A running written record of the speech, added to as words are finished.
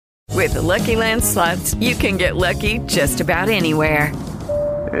With the Lucky Land Slots, you can get lucky just about anywhere.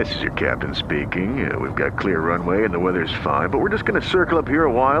 This is your captain speaking. We've got clear runway and the weather's fine, but we're just going to circle up here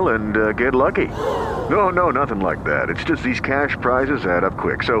a while and get lucky. No, nothing like that. It's just these cash prizes add up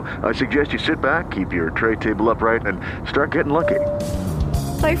quick. So I suggest you sit back, keep your tray table upright, and start getting lucky.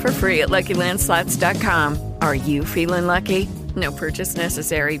 Play for free at LuckyLandSlots.com. Are you feeling lucky? No purchase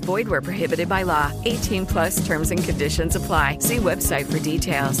necessary. Void where prohibited by law. 18 plus terms and conditions apply. See website for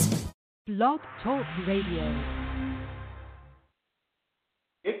details. Blog Talk Radio.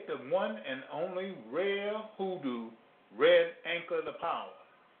 It's the one and only rare hoodoo, red anchor of the power.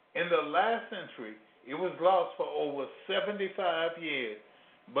 In the last century, it was lost for over 75 years.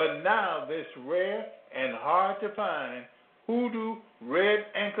 But now this rare and hard to find hoodoo, red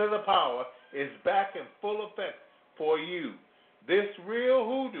anchor of the power is back in full effect for you. This real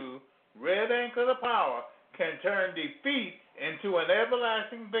hoodoo, red anchor of the power, can turn defeat into an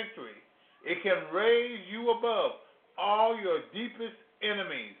everlasting victory. It can raise you above all your deepest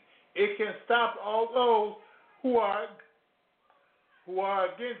enemies. It can stop all those who are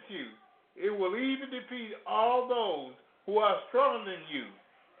against you. It will even defeat all those who are stronger than you,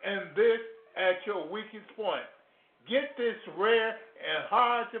 and this at your weakest point. Get this rare and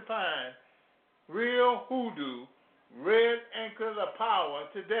hard to find real hoodoo, red anchor of the power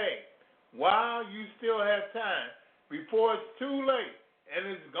today, while you still have time, before it's too late and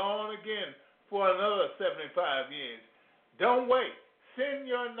it's gone again for another 75 years. Don't wait. Send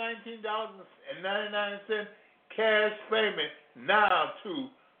your $19.99 cash payment now to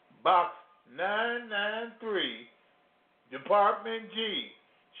Box 993, Department G,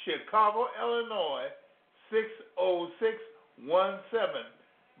 Chicago, Illinois, 60617.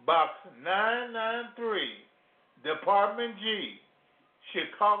 Box 993, Department G,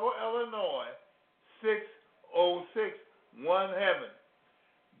 Chicago, Illinois, 60617.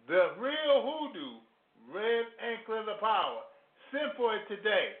 The real hoodoo, red anchor of the power. Send for it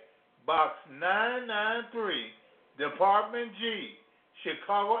today. Box 993, Department G,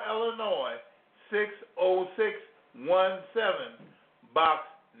 Chicago, Illinois, 60617. Box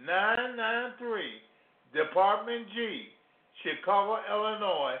 993, Department G, Chicago,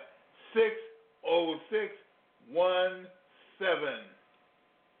 Illinois, 60617.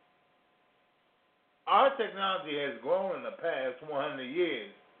 Our technology has grown in the past 100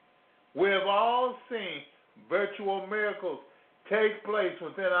 years. We have all seen virtual miracles take place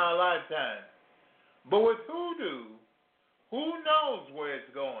within our lifetime. But with hoodoo, who knows where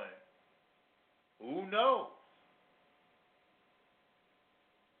it's going? Who knows?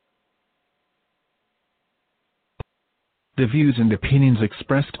 The views and opinions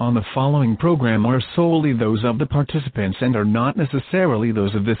expressed on the following program are solely those of the participants and are not necessarily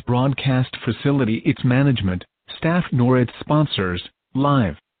those of this broadcast facility, its management, staff, nor its sponsors.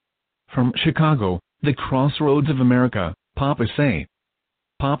 Live from Chicago, the crossroads of America, Papa Say.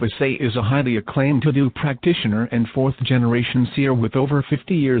 Papa Say is a highly acclaimed hoodoo practitioner and fourth-generation seer with over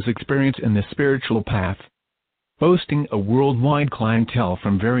 50 years' experience in the spiritual path. Boasting a worldwide clientele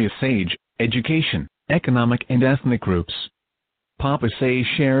from various age, education, economic and ethnic groups. Papa Say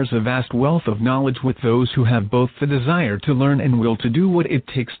shares a vast wealth of knowledge with those who have both the desire to learn and will to do what it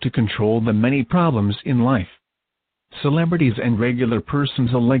takes to control the many problems in life. Celebrities and regular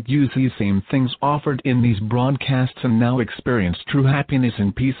persons alike use these same things offered in these broadcasts and now experience true happiness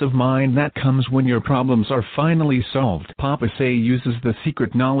and peace of mind that comes when your problems are finally solved. Papa Say uses the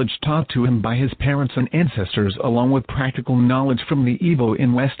secret knowledge taught to him by his parents and ancestors along with practical knowledge from the Igbo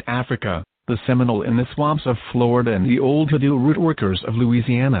in West Africa, the Seminole in the swamps of Florida and the old hoodoo root workers of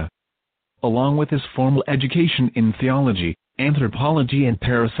Louisiana. Along with his formal education in theology, anthropology and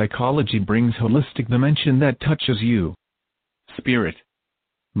parapsychology brings holistic dimension that touches you. Spirit,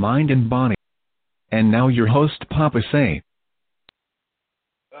 mind and body. And now your host, Papa Say.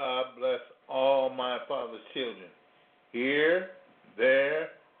 God bless all my Father's children, here, there,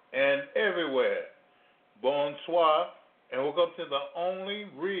 and everywhere. Bonsoir, and welcome to the only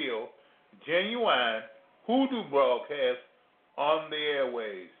real, genuine hoodoo broadcast on the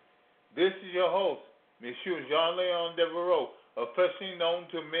airways. This is your host, Monsieur Jean-Leon Devereaux, affectionately known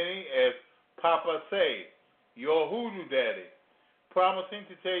to many as Papa Say, your hoodoo daddy, promising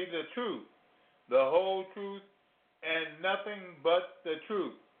to tell you the truth, the whole truth, and nothing but the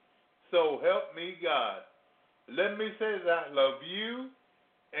truth. So help me God. Let me say that I love you,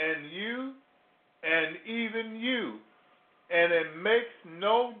 and even you, and it makes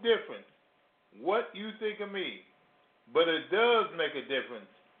no difference what you think of me, but it does make a difference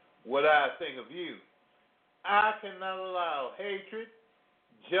what I think of you. I cannot allow hatred,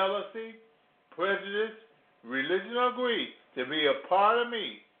 jealousy, prejudice, religion, or greed to be a part of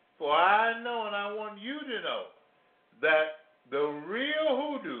me, For I know, and I want you to know, that the real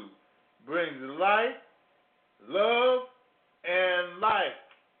hoodoo brings light, love, and life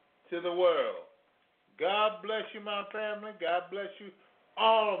to the world. God bless you, my family. God bless you,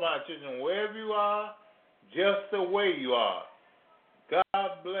 all of my children, wherever you are, just the way you are.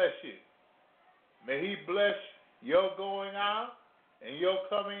 God bless you. May He bless your going out and your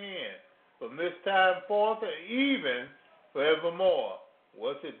coming in from this time forth and even forevermore.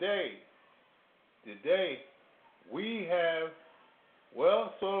 Well, today we have,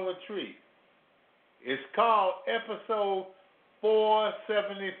 sort of a treat. It's called episode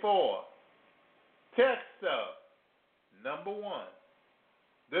 474. Tech Stuff, number 1.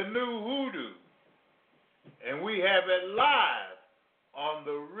 The new hoodoo. And we have it live on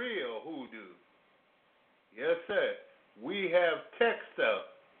the real hoodoo. Yes, sir. We have tech stuff.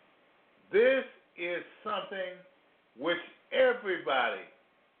 This is something which everybody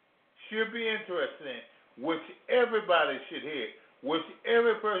should be interested in, which everybody should hear, which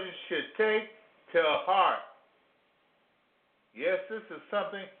every person should take to heart. Yes, this is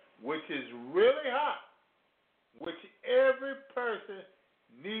something which is really hot, which every person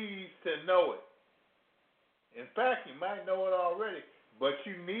needs to know it. In fact, you might know it already, but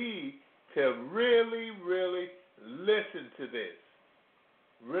you need to really, really listen to this.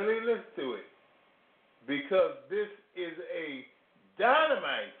 Really listen to it. Because this is a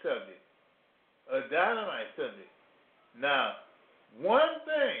dynamite subject. A dynamite subject. Now, one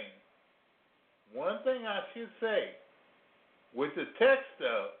thing I should say, with the tech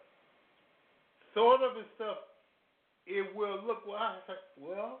stuff, sort of the stuff, it will look,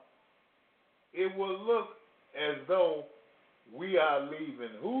 it will look as though we are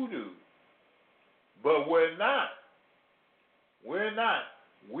leaving hoodoo. But we're not. We're not.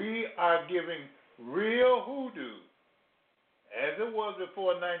 We are giving real hoodoo, as it was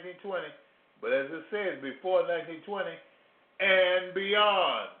before 1920, but as it says, before 1920 and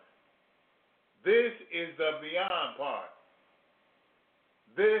beyond. This is the beyond part.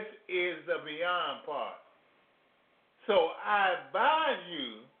 This is the beyond part. So I advise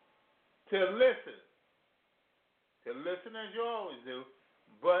you to listen. To listen as you always do,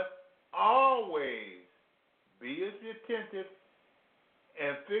 but always be attentive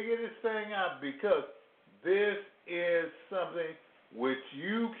and figure this thing out, because this is something which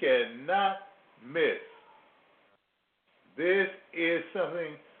you cannot miss. This is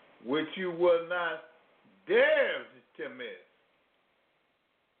something which you will not dare to miss.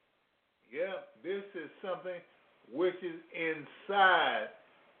 Yeah, this is something which is inside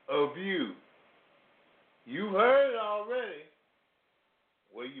of you. You heard it already.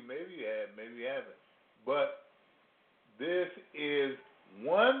 Well, maybe you have, maybe you haven't. But this is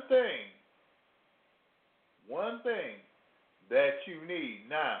one thing that you need.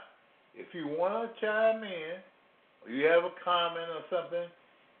 Now, if you want to chime in, or you have a comment or something,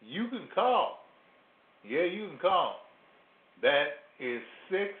 you can call. Yeah, you can call. That is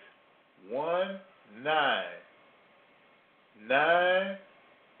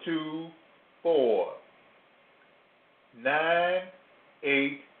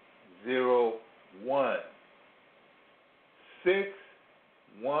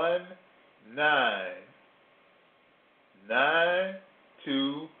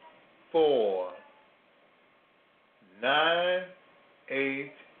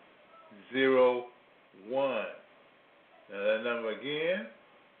Now that number again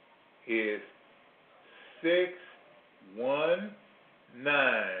is 619-924-9801.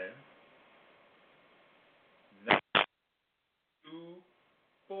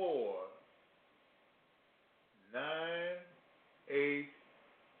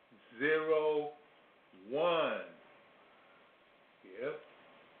 Yep.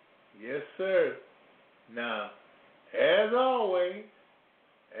 Yes, sir. Now, as always,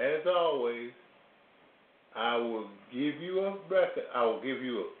 I will give you a record.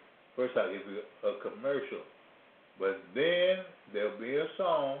 First I'll give you a commercial, but then there'll be a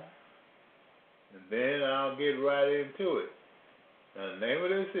song, and then I'll get right into it. Now, the name of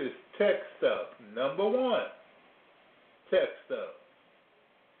this is Tech Stuff, number 1. Tech Stuff.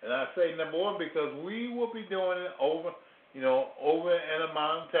 And I say number 1 because we will be doing it over an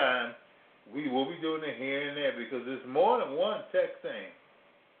amount of time. We will be doing it here and there because it's more than one tech thing.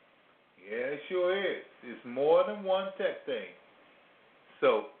 Yeah, it sure is. It's more than one tech thing.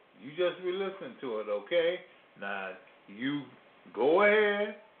 So you just re-listen to it, okay? Now, you go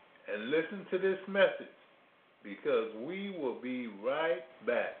ahead and listen to this message because we will be right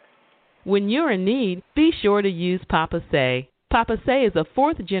back. When you're in need, be sure to use Papa Say. Papa Say is a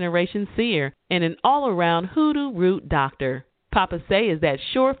 4th-generation seer and an all-around hoodoo root doctor. Papa Say is that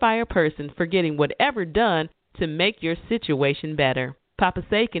surefire person for getting whatever done to make your situation better. Papa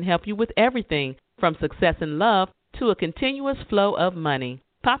Say can help you with everything from success in love to a continuous flow of money.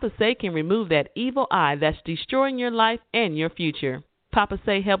 Papa Say can remove that evil eye that's destroying your life and your future. Papa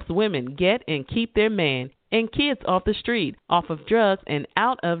Say helps women get and keep their man and kids off the street, off of drugs, and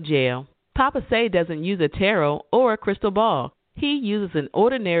out of jail. Papa Say doesn't use a tarot or a crystal ball. He uses an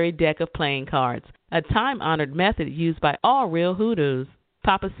ordinary deck of playing cards, a time-honored method used by all real hoodoos.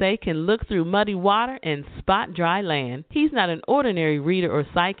 Papa Say can look through muddy water and spot dry land. He's not an ordinary reader or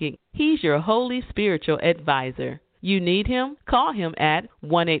psychic. He's your holy spiritual advisor. You need him? Call him at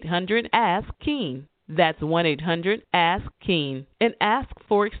 1-800-ASK-KEEN. That's 1-800-ASK-KEEN. And ask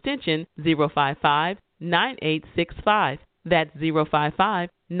for extension 055-9865. That's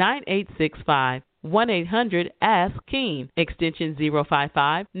 055-9865. 1-800-ASK-KEEN. Extension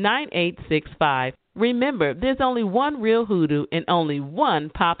 055-9865. Remember, there's only one real hoodoo and only one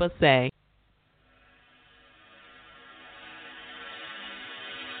Papa Say.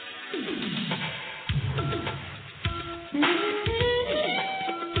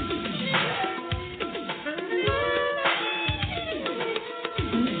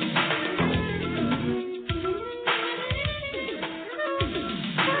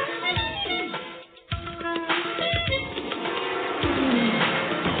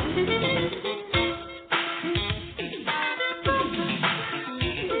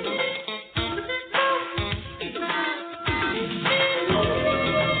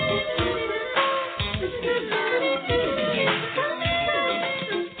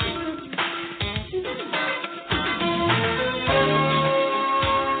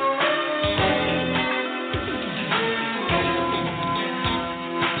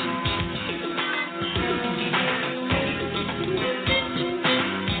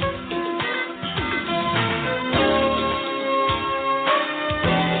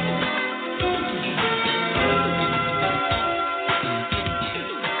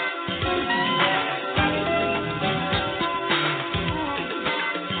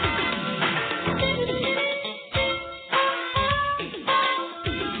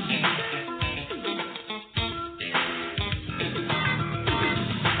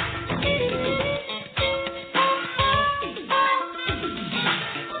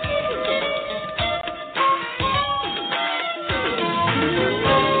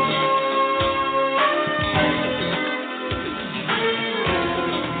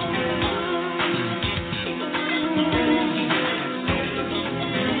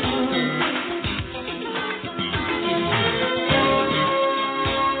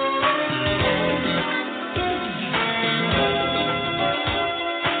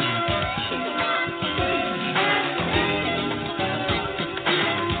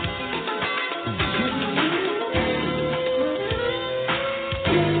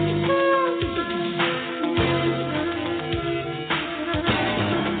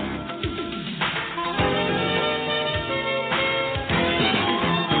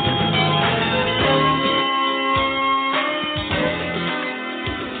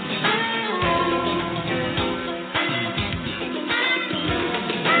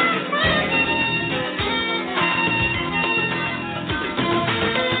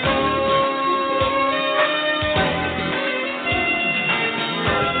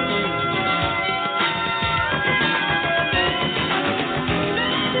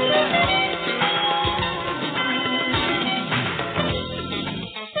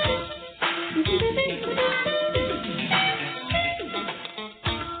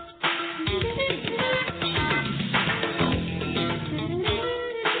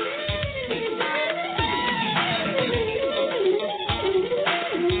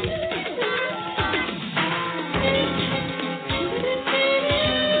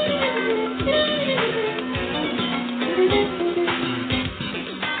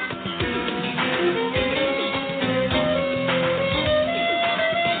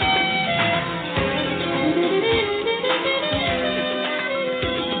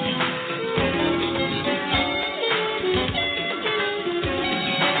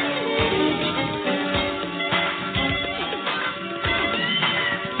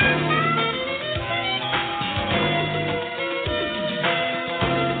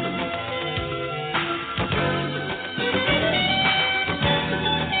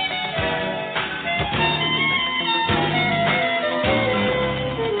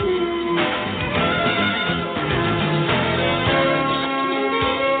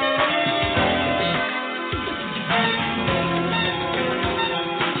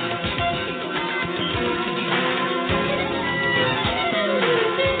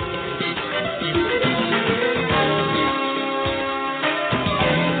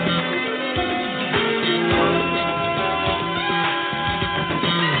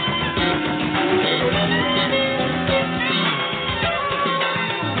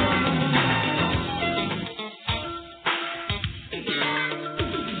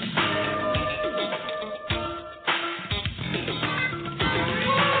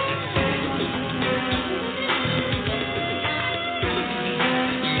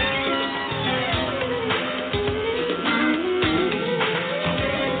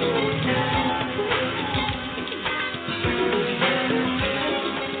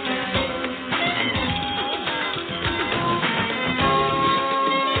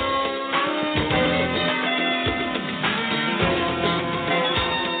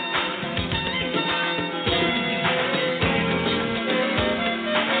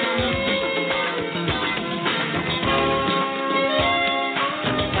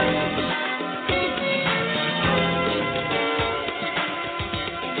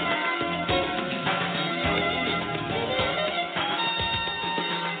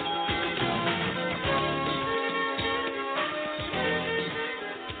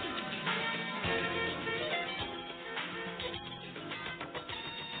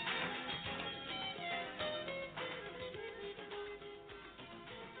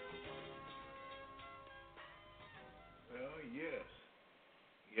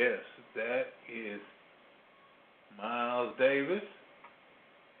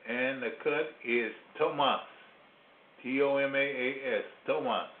 and the cut is Tomas. Tomaas.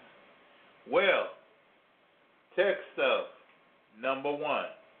 Tomas. Well, tech stuff. Number 1.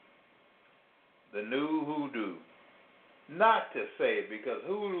 The new Hoodoo. Not to say it because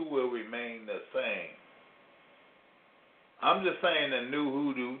Hoodoo will remain the same. I'm just saying the new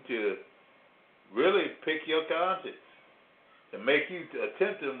Hoodoo to really pick your conscience. To make you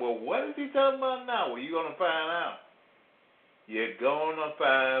attempt to, well, what is he talking about now? Well, you're going to find out. You're going to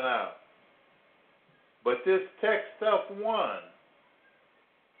find out. But this tech stuff 1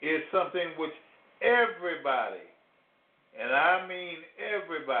 is something which everybody, and I mean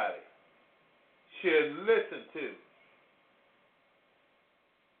everybody, should listen to.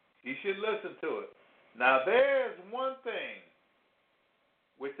 You should listen to it. Now, there's one thing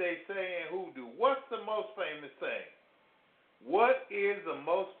which they say in Hoodoo. What's the most famous thing? What is the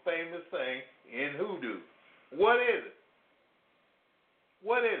most famous thing in Hoodoo? What is it?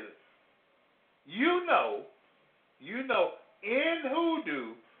 What is it? You know, in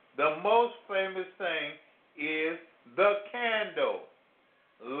Hoodoo, the most famous thing is the candle.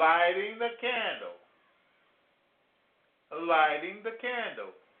 Lighting the candle. Lighting the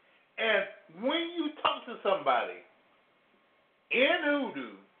candle. And when you talk to somebody in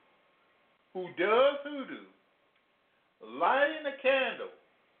Hoodoo who does Hoodoo, lighting a candle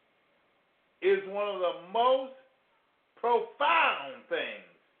is one of the most profound things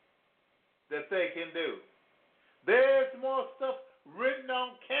that they can do. There's more stuff written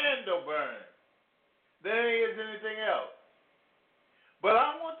on candle burning than there is anything else. But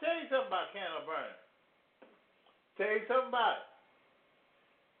I want to tell you something about candle burning. Tell you something about it.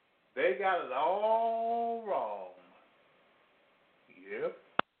 They got it all wrong. Yep.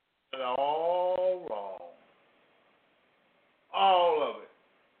 Got it all wrong. All of it.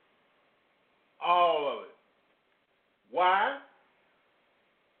 All of it. Why?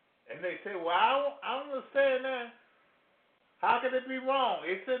 And they say, well, I don't understand that. How could it be wrong?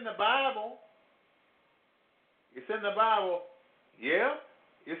 It's in the Bible. It's in the Bible. Yeah,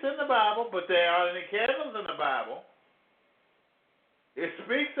 it's in the Bible, but there aren't any candles in the Bible. It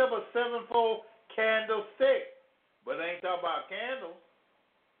speaks of a 7-fold candlestick, but it ain't talking about candles.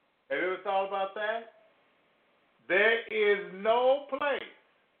 Have you ever thought about that? There is no place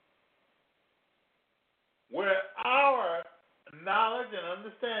where our knowledge and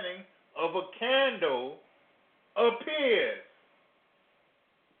understanding of a candle appears.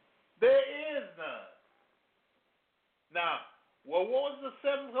 There is none. Now, well, what was the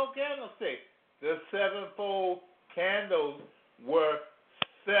 7-fold candlestick? The 7-fold candles were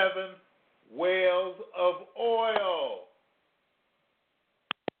 7 wells of oil.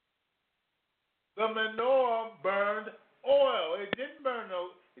 The menorah burned oil. It didn't burn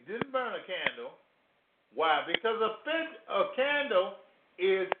a candle. Why? Because a candle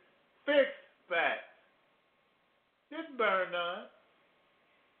is fixed fat. Didn't burn none.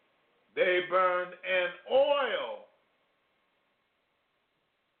 They burned an oil.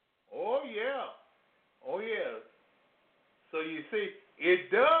 Oh yeah. Oh yeah. So you see,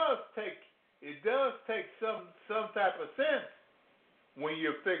 it does take some type of sense when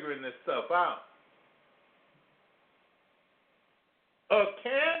you're figuring this stuff out. A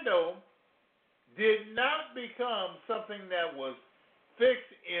candle did not become something that was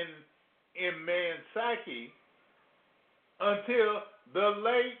fixed in man's psyche until the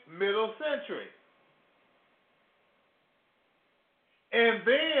late middle century. And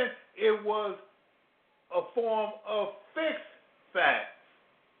then it was a form of fixed fats.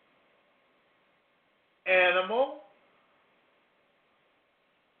 Animal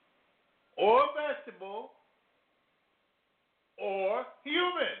or vegetable or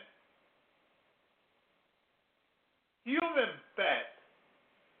human. Human fats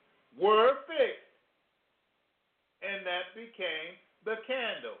were fixed, and that became the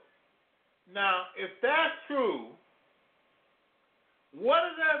candle. Now, if that's true, what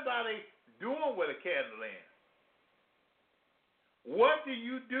is everybody doing with a candle in? What do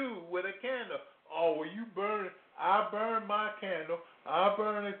you do with a candle? Oh, well, you burn it. I burn my candle. I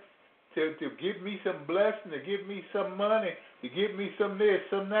burn it to give me some blessing, to give me some money, to give me some this,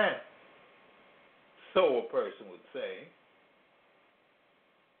 some that. So a person would say.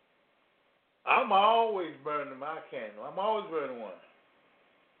 I'm always burning my candle. I'm always burning one.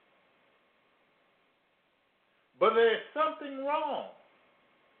 But there's something wrong.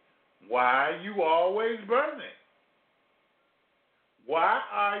 Why are you always burning? Why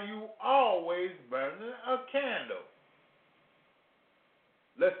are you always burning a candle?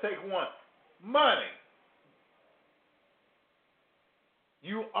 Let's take one. Money.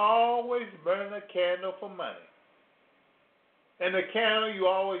 You always burn a candle for money. And the candle you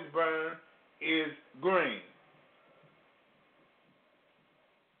always burn is green.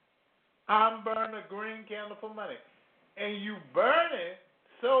 I'm burning a green candle for money. And you burn it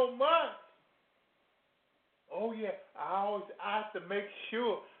so much. Oh, yeah, I have to make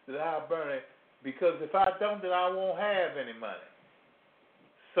sure that I burn it, because if I don't, then I won't have any money.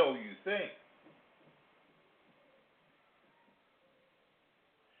 So you think.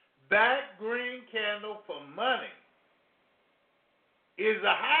 That green candle for money is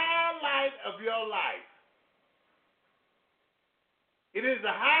the highlight of your life. It is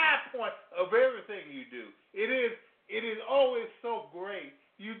the high point of everything you do. It is always so great.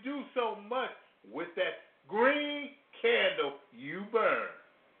 You do so much with that green candle you burn.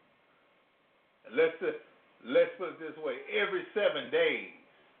 Let's put it this way: every 7 days,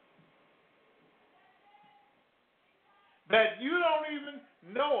 that you don't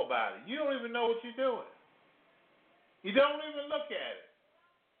even know about it. You don't even know what you're doing. You don't even look at it.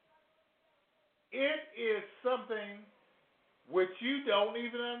 It is something which you don't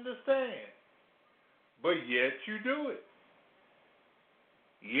even understand, but yet you do it.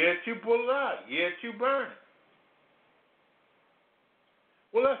 Yet you pull it out. Yet you burn it.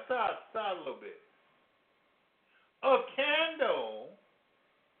 Well, let's start a little bit. A candle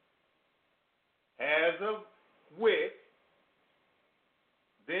has a wick,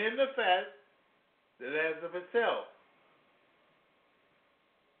 then the fat that has of itself.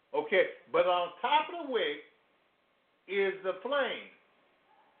 Okay, but on top of the wick is the flame.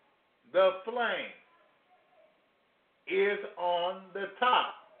 The flame is on the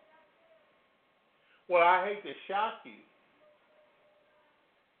top. Well, I hate to shock you.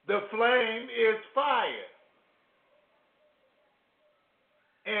 The flame is fire.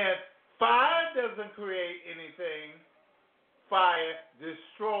 And fire doesn't create anything. Fire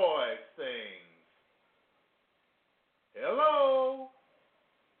destroys things. Hello?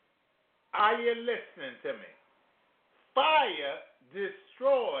 Are you listening to me? Fire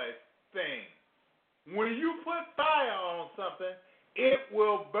destroys things. When you put fire on something, it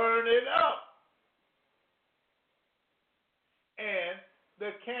will burn it up. And the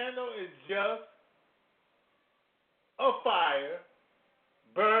candle is just a fire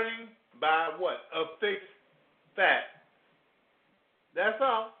burning by what? A fixed fat. That's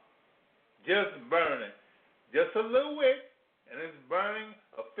all. Just burning. Just a little wick, and it's burning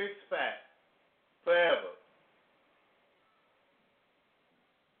a fixed fat forever.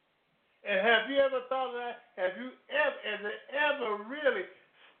 And have you ever thought of that? Has it ever really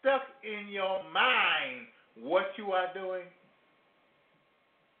stuck in your mind what you are doing?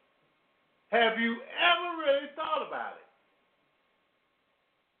 Have you ever really thought about it?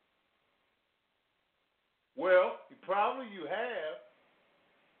 Well, probably you have,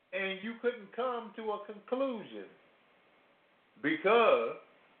 and you couldn't come to a conclusion because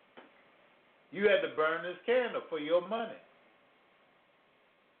you had to burn this candle for your money.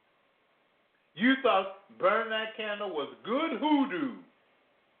 You thought burning that candle was good hoodoo.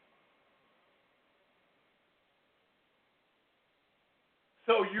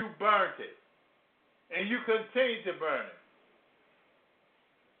 So you burnt it. And you continue to burn it.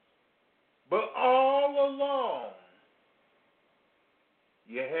 But all along,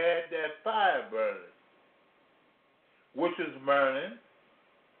 you had that fire burning, which is burning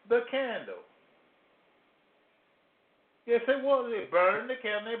the candle. Yes, it was. It burned the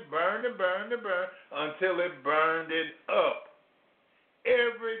candle. It burned until it burned it up.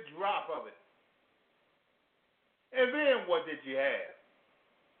 Every drop of it. And then what did you have?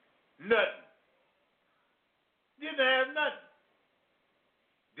 Nothing. Didn't have nothing.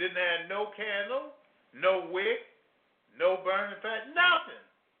 Didn't have no candle, no wick, no burning fat, nothing.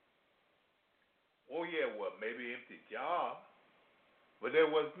 Oh yeah, well, maybe empty jar, but there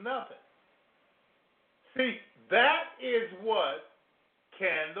was nothing. See, that is what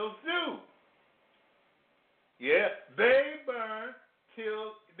candles do. Yeah, they burn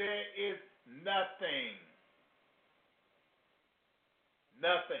till there is nothing.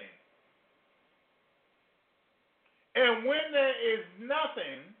 Nothing. And when there is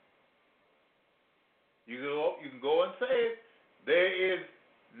nothing, you can go and say it, there is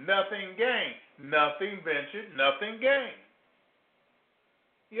nothing gained. Nothing ventured, nothing gained.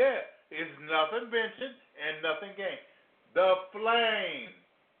 Yeah, it's nothing ventured and nothing gained. The flame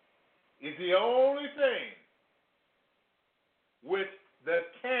is the only thing which the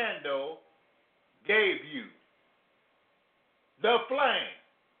candle gave you. The flame.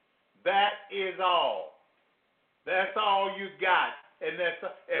 That is all. That's all you got. And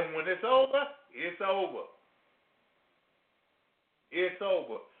when it's over, it's over. It's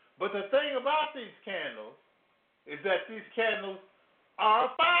over. But the thing about these candles is that these candles are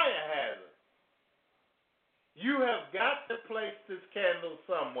a fire hazard. You have got to place this candle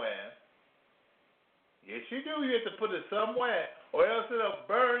somewhere. Yes, you do. You have to put it somewhere, or else it'll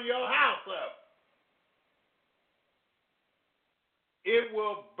burn your house up. It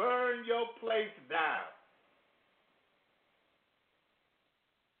will burn your place down.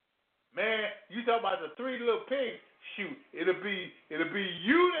 Man, you talk about the three little pigs. Shoot, it'll be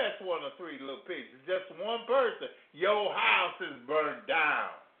you that's one of the three little pigs. It's just one person. Your house is burned down.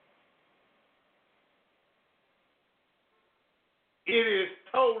 It is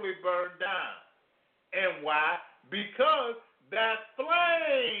totally burned down. And why? Because that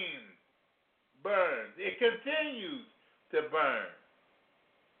flame burns. It continues to burn.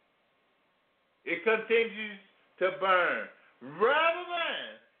 It continues to burn. Rather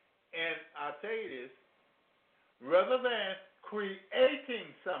than, and I'll tell you this, rather than creating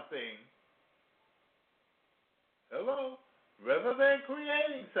something, rather than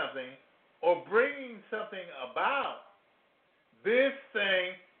creating something or bringing something about, this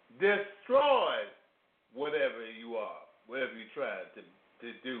thing destroys whatever you are, whatever you're trying to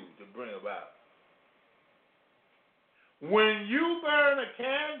do, to bring about. When you burn a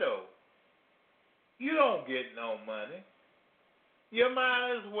candle, you don't get no money. You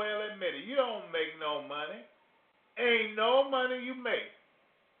might as well admit it. You don't make no money. Ain't no money you make.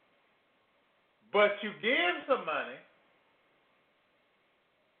 But you give some money.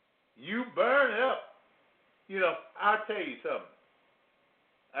 You burn it up. You know, I'll tell you something.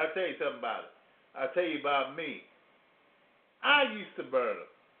 I'll tell you something about it. I'll tell you about me. I used to burn them.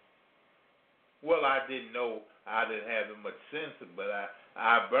 Well, I didn't know. I didn't have much sense, but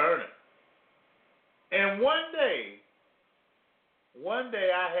I burned them. And one day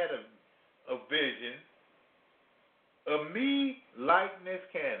I had a vision of me lighting this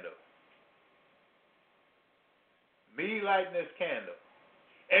candle. Me lighting this candle.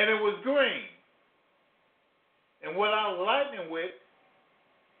 And it was green. And what I was lighting with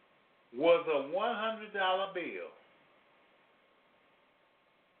was a $100 bill.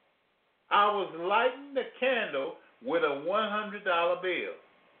 I was lighting the candle with a $100 bill.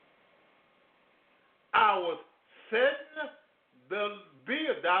 I was setting the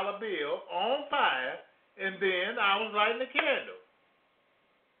dollar bill on fire, and then I was lighting the candle.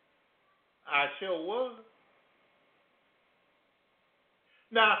 I sure was.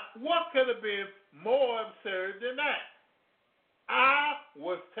 Now, what could have been more absurd than that? I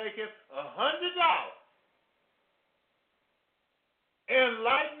was taking $100 and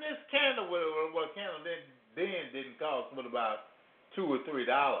lighting this candle with a candle then didn't cost but about $2 or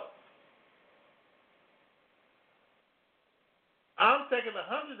 $3. I'm taking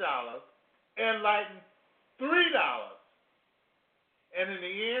 $100 and lighting $3. And in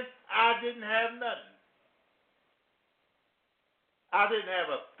the end, I didn't have nothing. I didn't have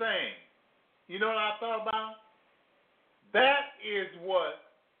a thing. You know what I thought about? That is what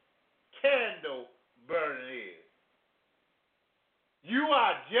candle burning is. You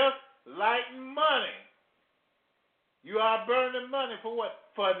are just lighting money. You are burning money for what?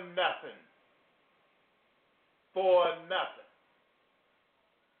 For nothing. For nothing.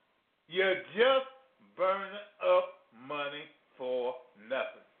 You're just burning up money for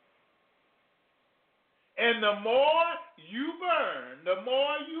nothing. And the more you burn, the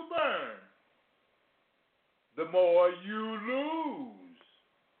more you lose.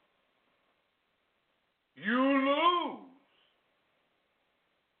 You lose.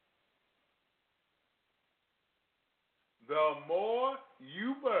 The more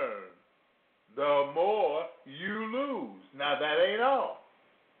you burn, the more you lose. Now that ain't all.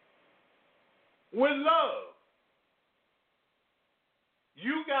 With love,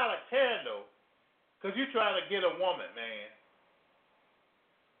 you got a candle because you're trying to get a woman, man.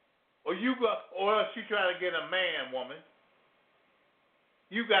 Or else you trying to get a man, woman.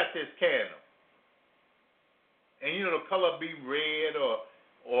 You got this candle. And you know the color be red or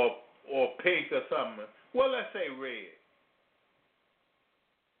pink or something. Well, let's say red.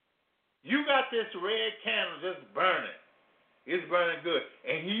 You got this red candle just burning. It's burning good.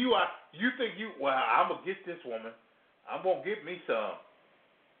 And here you are. You think I'm going to get this woman. I'm going to get me some.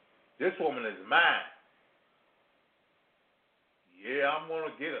 This woman is mine. Yeah, I'm going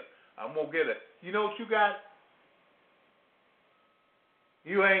to get her. I'm going to get her. You know what you got?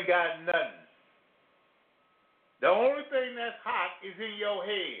 You ain't got nothing. The only thing that's hot is in your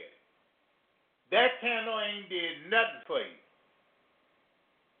head. That candle ain't did nothing for you.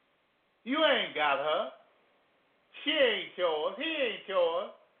 You ain't got her. She ain't yours. He ain't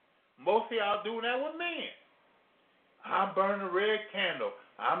yours. Most of y'all doing that with men. I'm burning a red candle.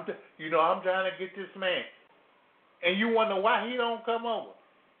 I'm trying to get this man. And you wonder why he don't come over.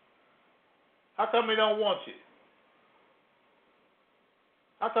 How come he don't want you?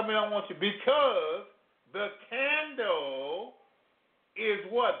 How come he don't want you? Because the candle is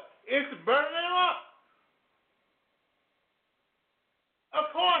what? It's burning up.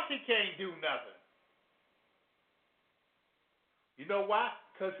 Of course he can't do nothing. You know why?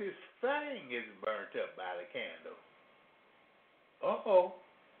 Because his fang is burnt up by the candle. Uh-oh.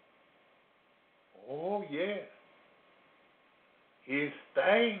 Oh, yeah. His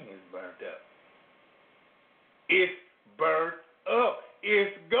thing is burnt up. It's burnt up.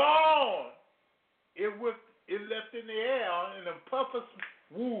 It's gone. It left in the air in a puff of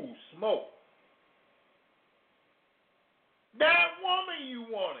smoke. That woman you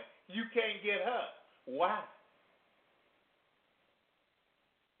wanted, you can't get her. Why?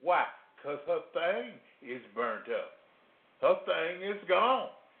 Why? Because her thing is burnt up. Her thing is gone.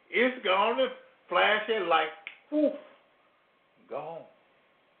 It's gone and flashing like, whoof, gone.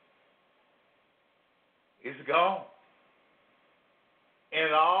 It's gone.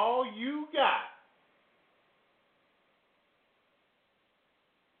 And all you got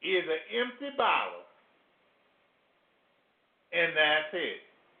is an empty bottle. And that's it.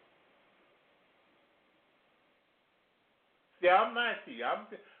 See, I'm nice to you. I'm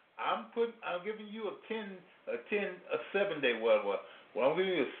giving you a 7-day, well, I'm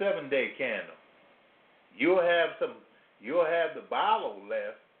giving you a 7-day candle. You'll have the bottle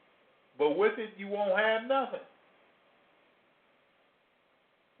left, but with it you won't have nothing.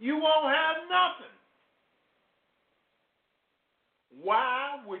 You won't have nothing.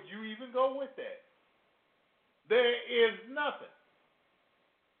 Why would you even go with that? There is nothing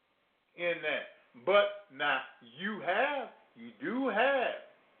in that. But now you do have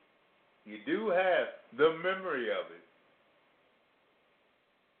the memory of it.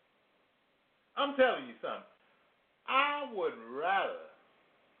 I'm telling you something. I would rather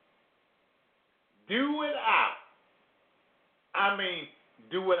do without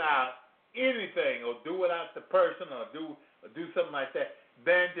anything, or do without the person, or do something like that,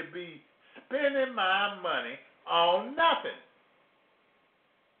 than to be spending my money on nothing.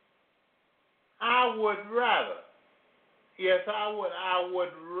 I would rather, yes, I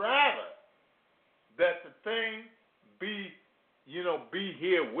would rather that the thing be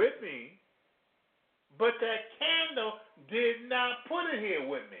here with me, but that candle did not put it here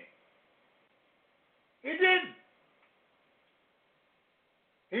with me. It didn't.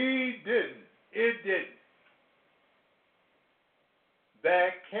 He didn't. It didn't.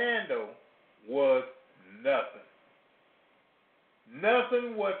 That candle was nothing.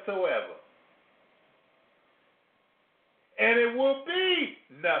 Nothing whatsoever. And it will be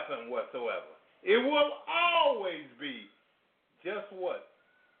nothing whatsoever. It will always be just what?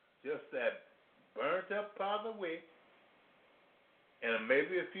 Just that burnt up part of the wick, and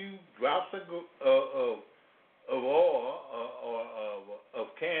maybe a few drops of oil or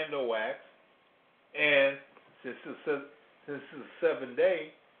of candle wax. And since it's a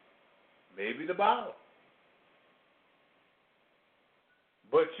 7-day, maybe the bottle.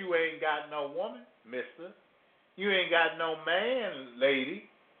 But you ain't got no woman, mister. You ain't got no man, lady.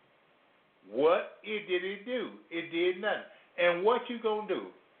 What did it do? It did nothing. And what you gonna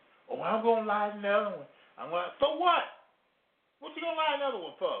do? Oh, I'm gonna light another one. For what? What you gonna light another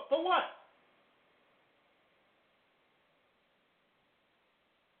one for? For what?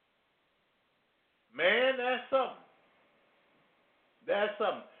 Man, that's something. That's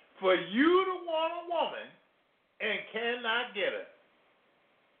something. For you to want a woman and cannot get her.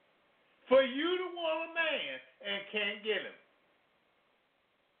 For you to want a man and can't get him.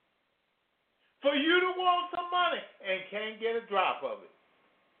 For you to want some money and can't get a drop of it.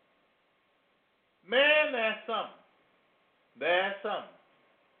 Man, that's something. That's something.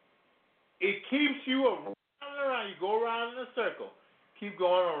 It keeps you around and around. You go around in a circle. Keep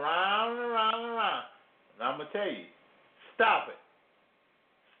going around and around and around. And I'm going to tell you, stop it.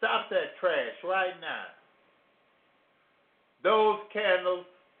 Stop that trash right now. Those candles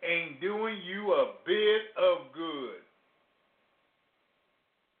ain't doing you a bit of good.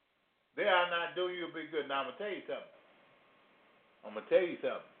 They are not doing you a bit good. Now, I'm going to tell you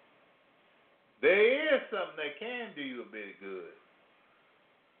something. There is something that can do you a bit of good.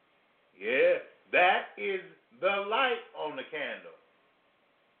 Yeah, that is the light on the candle.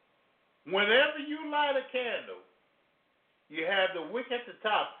 Whenever you light a candle, you have the wick at the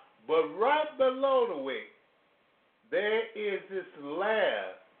top, but right below the wick, there is this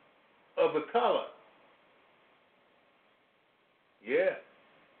layer of the color. Yeah,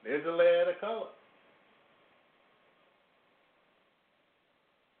 there's a layer of the color.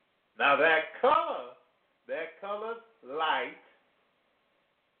 Now that that colored light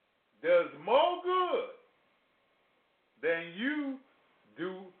does more good than you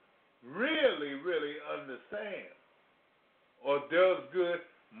do really, really understand, or does good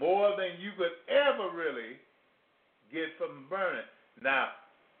more than you could ever really get from burning. Now,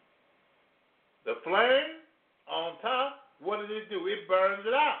 the flame on top, what does it do? It burns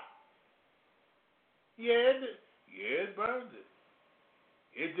it out. Yeah, it burns it.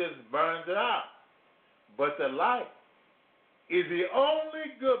 It just burns it out. But the light is the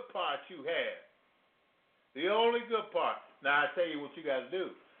only good part you have. The only good part. Now, I tell you what you got to do.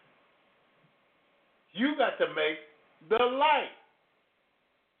 You got to make the light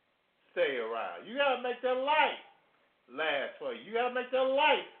stay around. You got to make the light last for you. You got to make the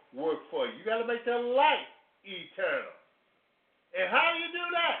light work for you. You got to make the light eternal. And how do you do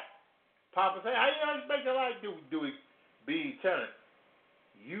that? Papa said, how you make the light do it be eternal?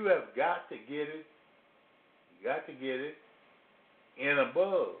 You have got to get it. You got to get it in a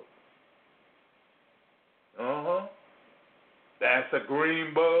bulb. That's a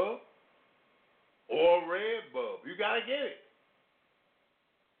green bulb or a red bulb. You got to get it.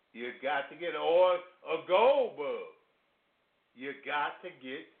 You got to get it. Or a gold bulb. You got to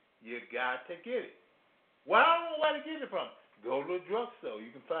get it. Well, I don't know where to get it from. Go to the drugstore.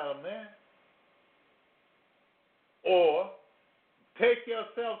 You can find them there. Or take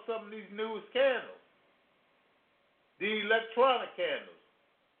yourself some of these newest candles. The electronic candles.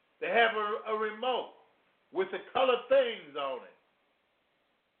 They have a remote with the colored things on it.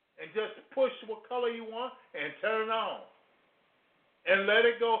 And just push what color you want and turn it on. And let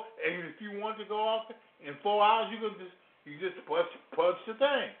it go. And if you want to go off in 4 hours, you just punch the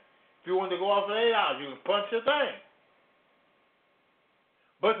thing. If you want to go off in 8 hours, you can punch the thing.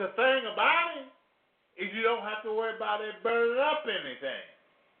 But the thing about it is you don't have to worry about it burning up anything.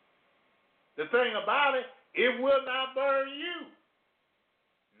 The thing about it, it will not burn you.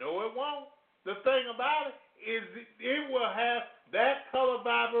 No, it won't. The thing about it is it will have that color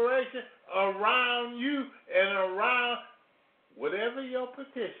vibration around you and around whatever your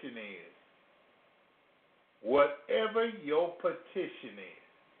petition is. Whatever your petition is.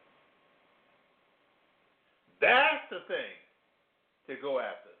 That's the thing to go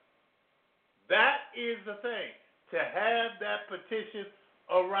after. That is the thing, to have that petition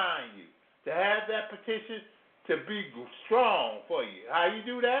around you. To have that petition to be strong for you. How you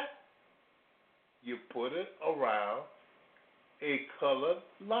do that? You put it around a colored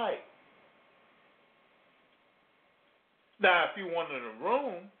light. Now, if you want it in a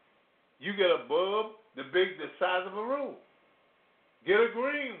room, you get a bulb the size of a room. Get a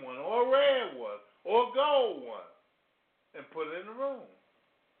green one or a red one or a gold one and put it in the room.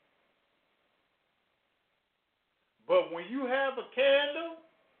 But when you have a candle,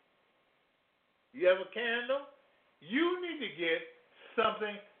 you need to get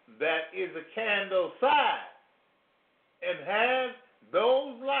something that is a candle size and has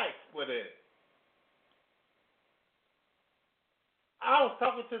those lights put in it. I was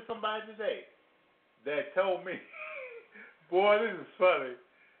talking to somebody today that told me, boy, this is funny.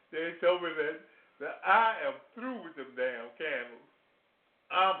 They told me that I am through with them damn candles.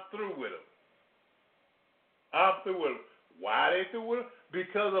 I'm through with them. Why they through with them?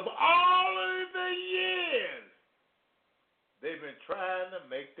 Because of all of the years they've been trying to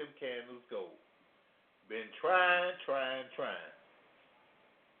make them candles go. Been trying.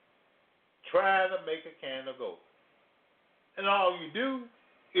 Trying to make a candle go. And all you do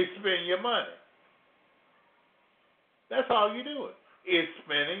is spend your money. That's all you do. Is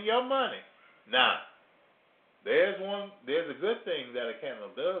spending your money. Now, there's a good thing that a candle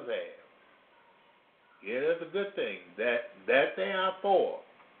does have. Yeah, there's a good thing. That thing I pour,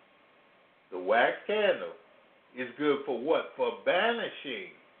 the wax candle, is good for what? For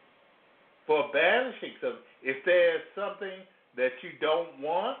banishing. For banishing. So if there's something that you don't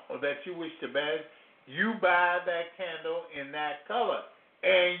want or that you wish to banish, you buy that candle in that color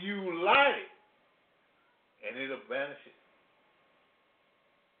and you light it, and it'll banish it.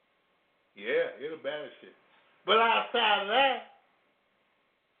 Yeah, it'll banish it. But outside of that,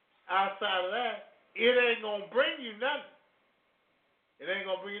 it ain't going to bring you nothing. It ain't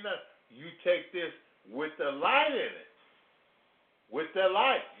going to bring you nothing. You take this with the light in it. With the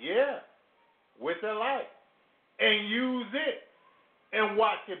light, yeah. With the light. And use it. And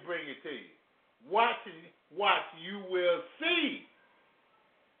watch it bring it to you. Watch, you will see.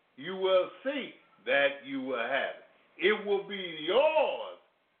 You will see that you will have it. It will be yours.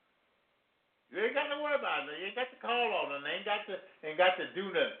 You ain't got to worry about it. You ain't got to call on them. They ain't got to do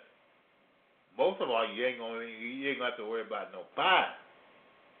nothing. Most of all, you ain't gonna have to worry about no fire.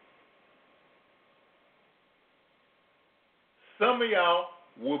 Some of y'all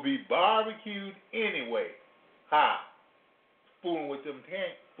will be barbecued anyway. How? Fooling with them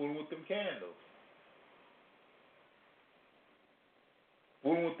candles. Fooling with them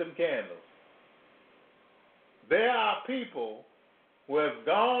candles. There are people who have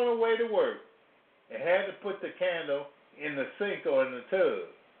gone away to work and had to put the candle in the sink or in the tub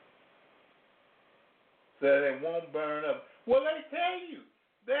so that it won't burn up. Well, they tell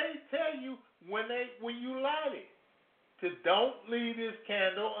you when you light it to don't leave this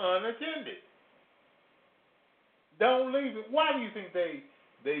candle unattended. Don't leave it. Why do you think they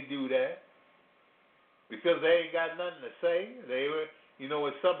do that? Because they ain't got nothing to say.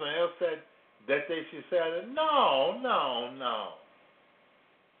 It's something else that they should say. No.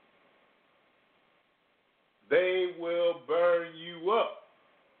 They will burn you up.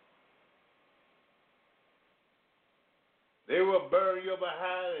 They will burn you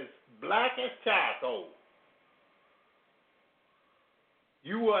behind as black as charcoal.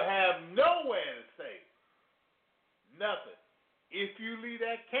 You will have nowhere to stay. Nothing. If you leave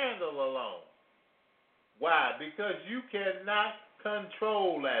that candle alone. Why? Because you cannot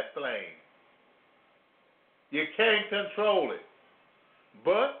control that flame. You can't control it.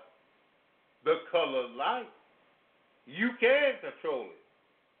 But the colored light, you can control it.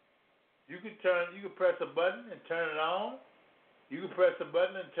 You can press a button and turn it on. You can press a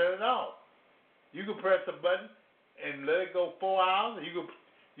button and turn it off. You can press a button and let it go 4 hours. You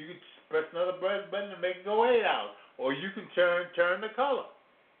can press another button and make it go 8 hours. Or you can turn the color.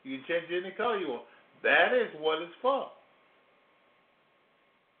 You can change any color you want. That is what it's for.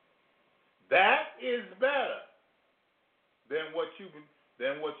 That is better than what you've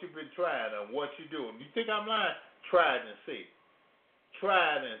been trying and what you're doing. You think I'm lying? Try it and see.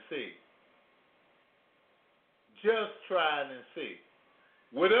 Try it and see. Just try it and see.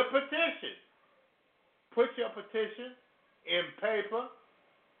 With a petition. Put your petition in paper,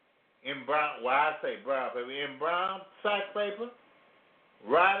 in brown, I say brown paper, in brown sack paper,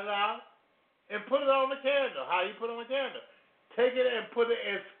 write it out, and put it on the candle. How you put it on the candle? Take it and put it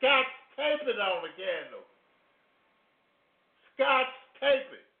and Scotch tape it on the candle. Scotch tape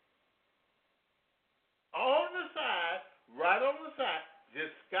it. On the side, right on the side,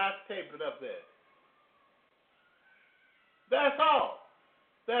 just Scotch tape it up there. That's all.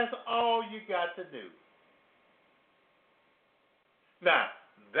 That's all you got to do. Now,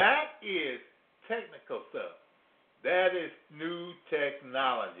 that is technical stuff. That is new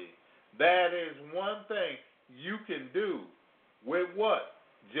technology. That is one thing you can do with what?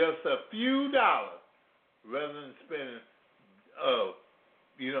 Just a few dollars rather than spending,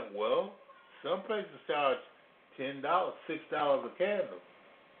 some places charge $10, $6 a candle.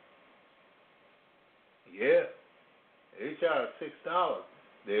 Yeah, they charge $6.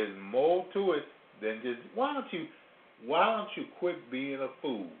 There's more to it than just, why don't you quit being a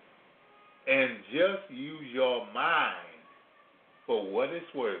fool and just use your mind for what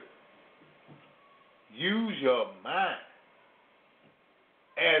it's worth. Use your mind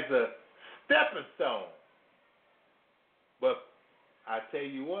as a stepping stone. But I tell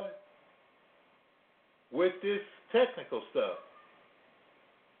you what, with this technical stuff,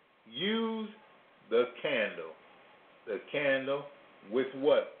 use the candle. The candle with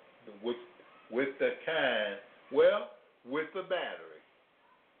what? With the kind, with the battery.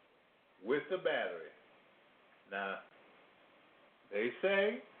 With the battery. Now, they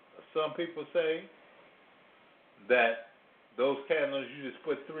say, some people say, that those candles, you just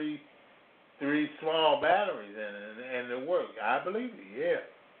put three small batteries in and it works. I believe it,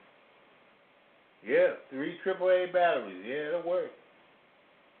 yeah. 3 AAA batteries, yeah, it'll work.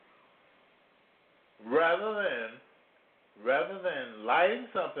 Rather than lighting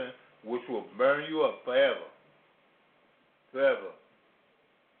something which will burn you up forever.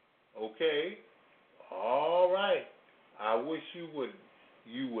 Okay? All right. I wish you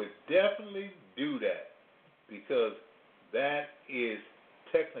would definitely do that, because that is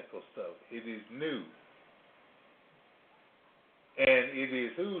technical stuff. It is new. And it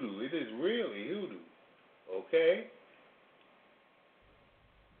is hoodoo. It is really hoodoo. Okay?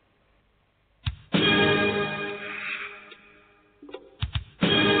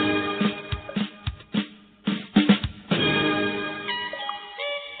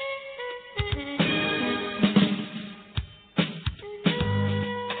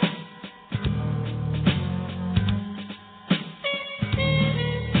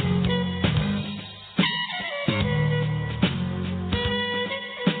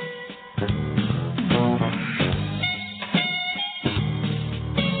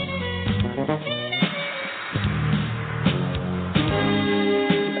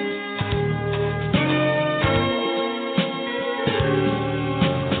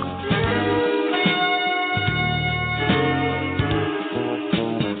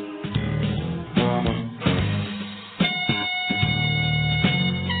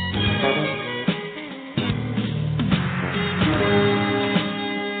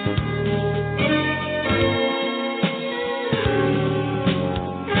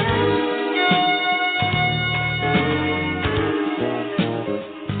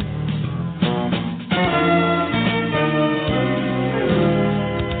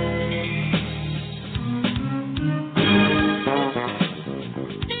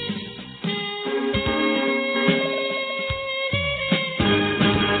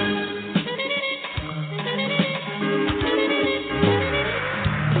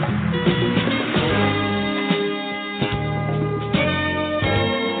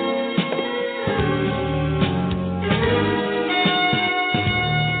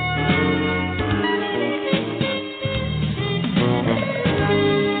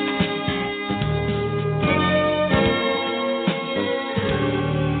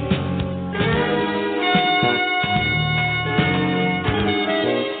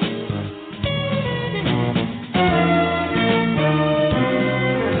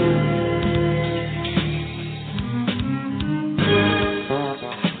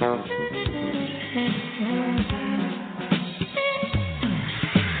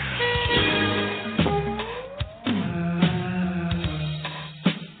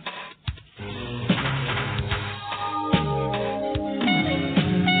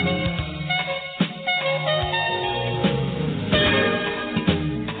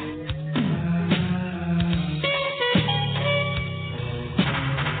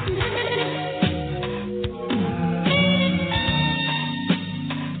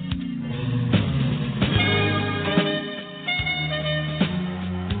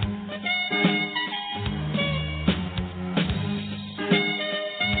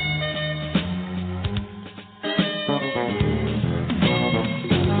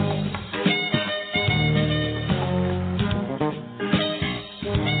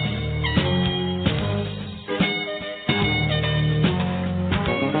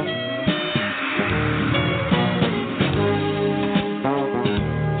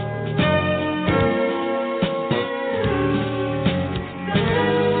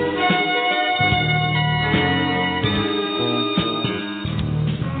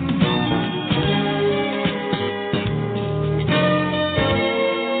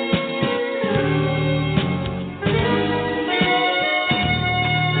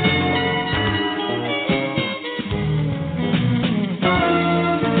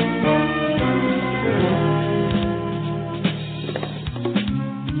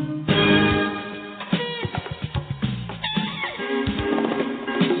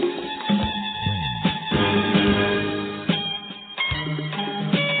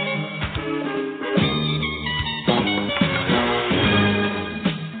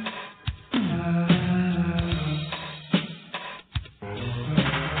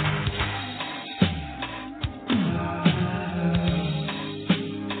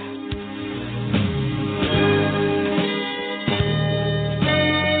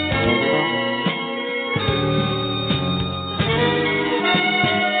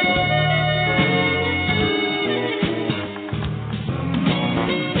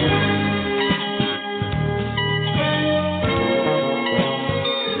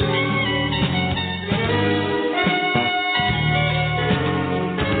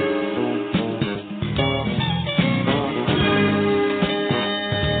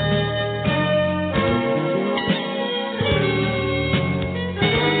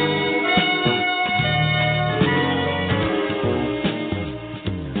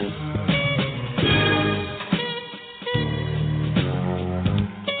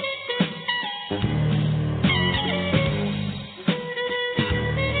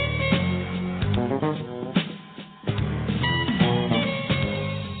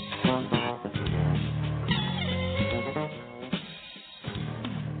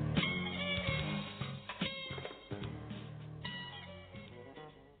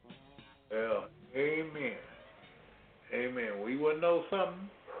 know something?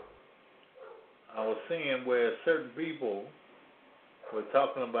 I was seeing where certain people were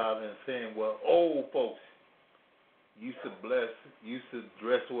talking about and saying, well, old folks used to dress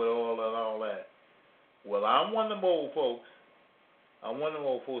with oil and all that. Well, I'm one of them old folks.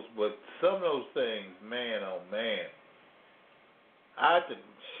 But some of those things, man, oh man, I had to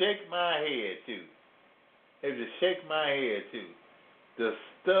shake my head too. The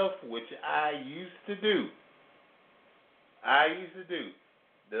stuff which I used to do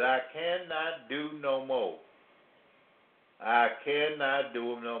that I cannot do no more. I cannot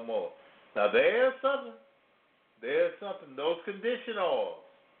do them no more. Now there's something. Those condition oils.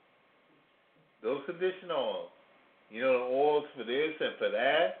 You know, the oils for this and for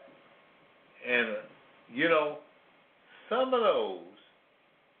that. And, you know, some of those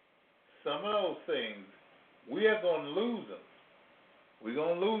things, we are going to lose them. We're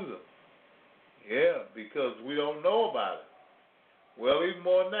going to lose them. Yeah, because we don't know about it. Well, even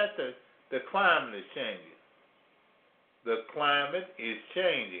more than that, the climate is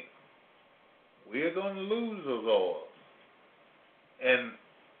changing. We are going to lose those oils. And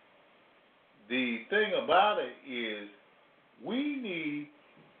the thing about it is we need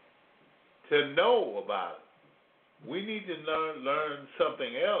to know about it. We need to learn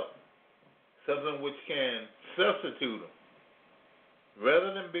something else, something which can substitute them,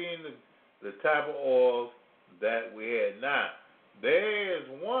 rather than being the type of oils that we had now. There's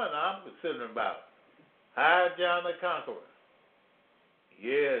one I'm considering about. High John the Conqueror.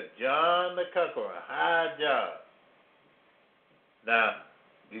 Yes, John the Conqueror. High John. Now,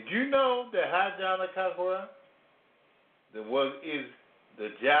 did you know that High John the Conqueror is the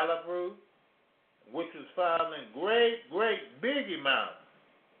jalap root, which was found in great big amounts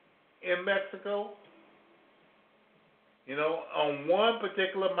in Mexico? You know, on one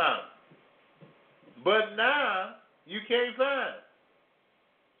particular mountain. But now you can't find it.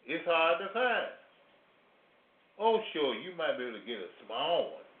 It's hard to find. Oh, sure, you might be able to get a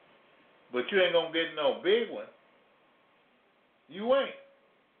small one, but you ain't gonna get no big one. You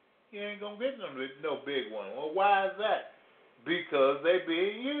ain't gonna get no big one. Well, why is that? Because they're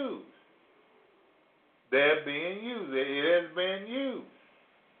being used. It has been used.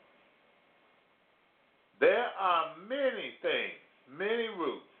 There are many things, many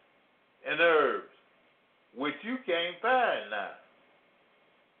roots and herbs which you can't find now.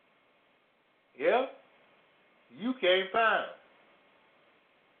 Yeah? You can't find them.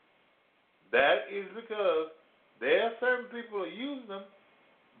 That is because there are certain people who use them,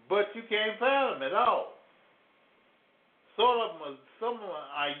 but you can't find them at all. Some of them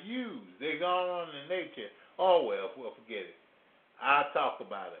are used. They're gone on in nature. Oh, well, forget it. I'll talk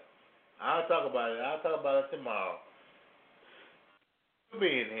about it. I'll talk about it tomorrow. For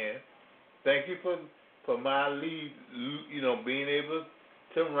being here. Thank you for my lead, being able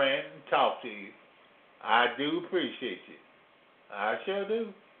to rant and talk to you. I do appreciate you. I sure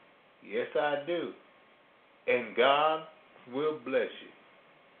do. Yes, I do. And God will bless you.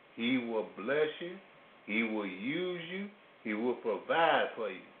 He will bless you. He will use you. He will provide for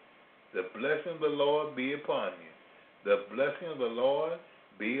you. The blessing of the Lord be upon you. The blessing of the Lord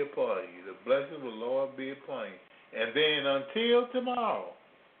be upon you. The blessing of the Lord be upon you. And then until tomorrow,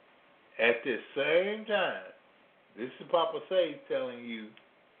 at this same time, this is Papa Say telling you,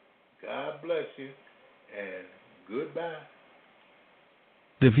 God bless you, and goodbye.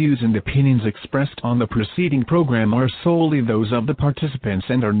 The views and opinions expressed on the preceding program are solely those of the participants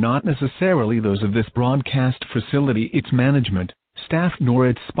and are not necessarily those of this broadcast facility, its management, staff, nor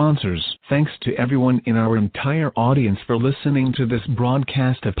its sponsors. Thanks to everyone in our entire audience for listening to this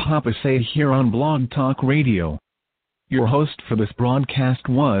broadcast of Papa Say here on Blog Talk Radio. Your host for this broadcast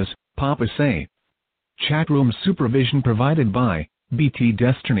was Papa Say. Chatroom supervision provided by BT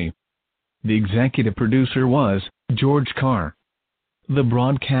Destiny. The executive producer was George Carr. The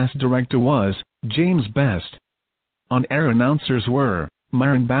broadcast director was James Best. On-air announcers were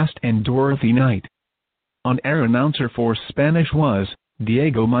Myron Bast and Dorothy Knight. On-air announcer for Spanish was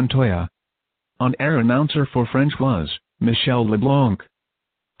Diego Montoya. On-air announcer for French was Michelle LeBlanc.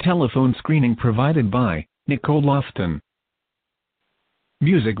 Telephone screening provided by Nicole Lofton.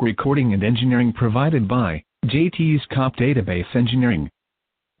 Music recording and engineering provided by JT's Cop Database Engineering.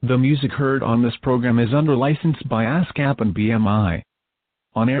 The music heard on this program is under license by ASCAP and BMI.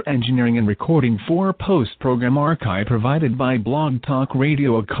 On-air engineering and recording for post-program archive provided by Blog Talk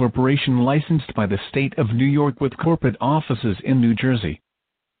Radio, a corporation licensed by the state of New York with corporate offices in New Jersey.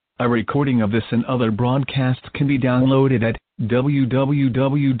 A recording of this and other broadcasts can be downloaded at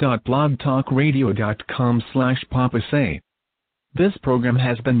www.blogtalkradio.com/papasay. This program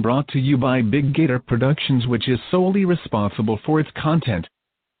has been brought to you by Big Gator Productions, which is solely responsible for its content.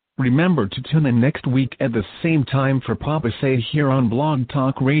 Remember to tune in next week at the same time for Papa Say here on Blog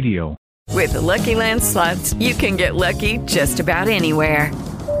Talk Radio. With the Lucky Land Slots, you can get lucky just about anywhere.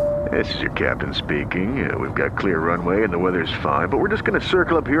 This is your captain speaking. We've got clear runway and the weather's fine, but we're just going to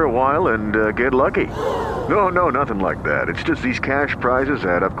circle up here a while and get lucky. No, nothing like that. It's just these cash prizes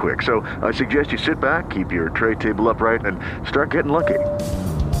add up quick. So I suggest you sit back, keep your tray table upright, and start getting lucky.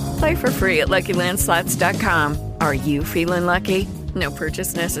 Play for free at LuckyLandSlots.com. Are you feeling lucky? No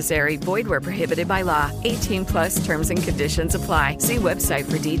purchase necessary. Void where prohibited by law. 18+ terms and conditions apply. See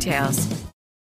website for details.